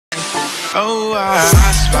Oh, I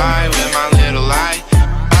spy with my little eye.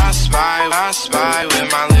 I spy with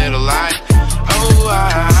my little eye. Oh,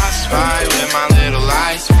 I spy with my little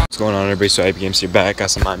eye. What's going on, everybody? So Games here back.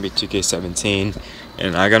 Got some MYNBA2K17,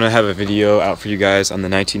 and I'm gonna have a video out for you guys on the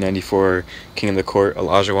 1994 King of the Court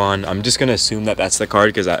Olajuwon. I'm just gonna assume that that's the card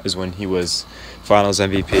because that is when he was Finals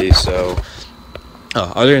MVP. So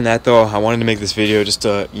other than that, though, I wanted to make this video just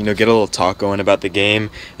to get a little talk going about the game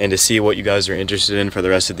and to see what you guys are interested in for the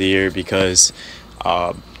rest of the year, because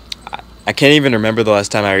I can't even remember the last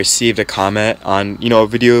time I received a comment on a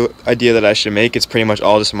video idea that I should make. It's pretty much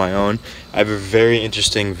all just my own. I have a very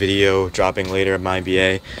interesting video dropping later of my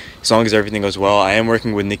MYNBA. As long as everything goes well, I am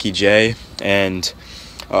working with Nicky J, and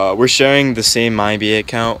we're sharing the same MYNBA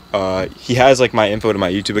account. He has like my info to my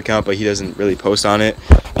YouTube account, but he doesn't really post on it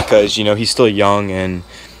because he's still young, and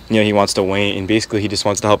he wants to wait, and basically he just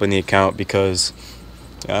wants to help in the account because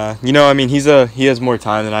I mean, he has more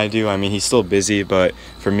time than I do. I mean, he's still busy, but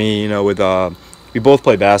for me, we both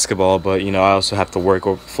play basketball, but I also have to work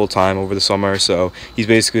full time over the summer, so he's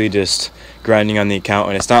basically just grinding on the account,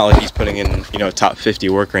 and it's not like he's putting in top 50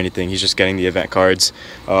 work or anything. He's just getting the event cards.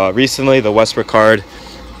 Recently, the Westbrook card,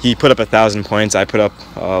 he put up 1,000 points. I put up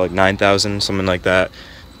like 9,000, something like that.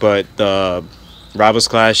 But the Rivals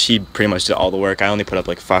Clash, he pretty much did all the work. I only put up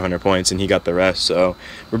like 500 points, and he got the rest. So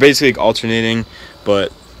we're basically alternating,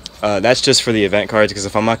 but that's just for the event cards, because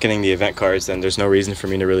if I'm not getting the event cards, then there's no reason for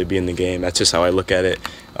me to really be in the game. That's just how I look at it.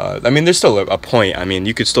 I mean, there's still a point. I mean,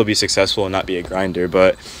 you could still be successful and not be a grinder,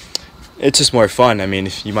 but it's just more fun. I mean,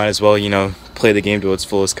 if you might as well, play the game to its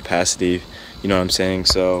fullest capacity. You know what I'm saying?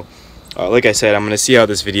 So like I said, I'm going to see how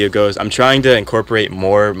this video goes. I'm trying to incorporate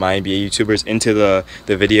more MyNBA YouTubers into the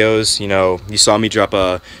videos. You saw me drop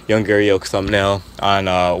a Young Gary Oak thumbnail on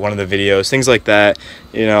one of the videos, things like that.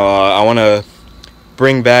 I want to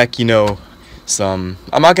bring back, some,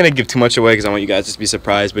 I'm not going to give too much away because I want you guys to be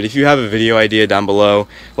surprised, but if you have a video idea down below,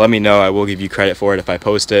 let me know. I will give you credit for it if I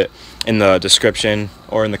post it in the description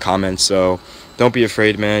or in the comments, so don't be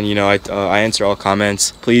afraid, man. I answer all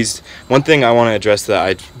comments. Please, one thing I want to address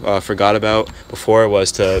that I forgot about before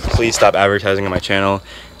was to please stop advertising on my channel.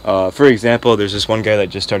 For example, there's this one guy that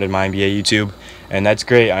just started MyNBA YouTube, and that's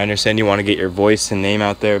great. I understand you want to get your voice and name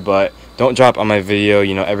out there, but don't drop on my video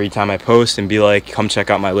every time I post and be like, come check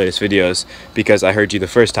out my latest videos, because I heard you the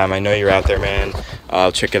first time. I know you're out there, man.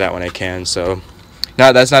 I'll check it out when I can. So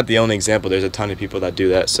that's not the only example. There's a ton of people that do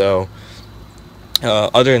that. So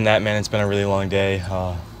other than that, man, it's been a really long day.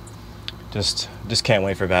 Just can't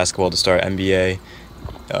wait for basketball to start. NBA,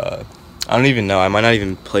 I don't even know. I might not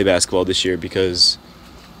even play basketball this year because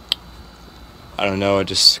I don't know. I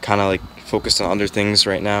just kind of like focused on other things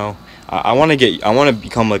right now. I want to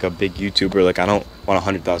become like a big YouTuber. Like, I don't want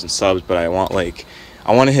 100,000 subs, but I want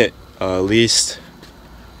to hit at least,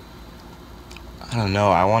 I don't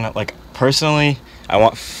know. I want to, like, personally, I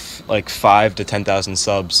want like 5,000 to 10,000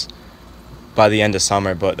 subs by the end of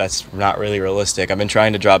summer, but that's not really realistic. I've been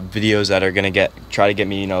trying to drop videos that are gonna try to get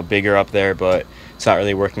me bigger up there, but it's not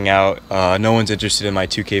really working out. No one's interested in my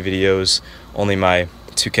 2K videos, only my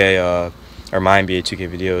 2K or MyNBA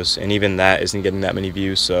 2K videos, and even that isn't getting that many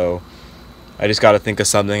views. So I just got to think of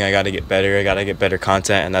something. I got to get better. I got to get better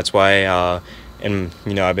content, and that's why I've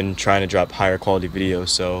been trying to drop higher quality videos,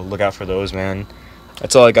 so look out for those, man.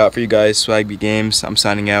 That's all I got for you guys. Swagby Games, I'm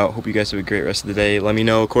signing out. Hope you guys have a great rest of the day. Let me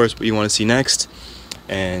know, of course, what you want to see next,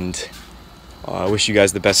 and I wish you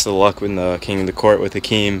guys the best of luck with the King of the Court with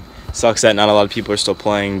Hakeem. Sucks that not a lot of people are still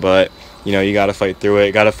playing, but you got to fight through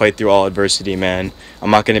it. Got to fight through all adversity, man.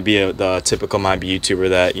 I'm not going to be the typical MyNBA YouTuber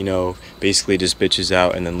that, basically just bitches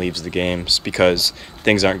out and then leaves the games because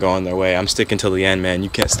things aren't going their way. I'm sticking till the end, man. You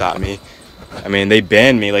can't stop me. I mean, they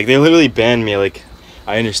banned me. Like, they literally banned me. Like,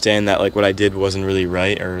 I understand that, like, what I did wasn't really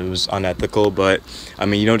right or it was unethical, but, I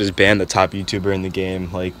mean, you don't just ban the top YouTuber in the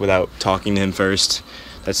game, like, without talking to him first.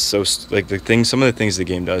 That's so, like, some of the things the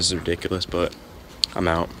game does is ridiculous, but I'm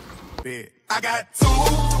out. I got 2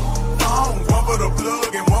 phones, one for the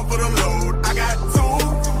plug and one for the load. I got 2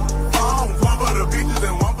 phones, one for the beaches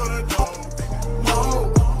and one for the dough.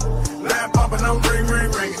 Whoa, lamp popping, I'm ring,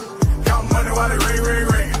 ring, ring. Count money while they ring, ring.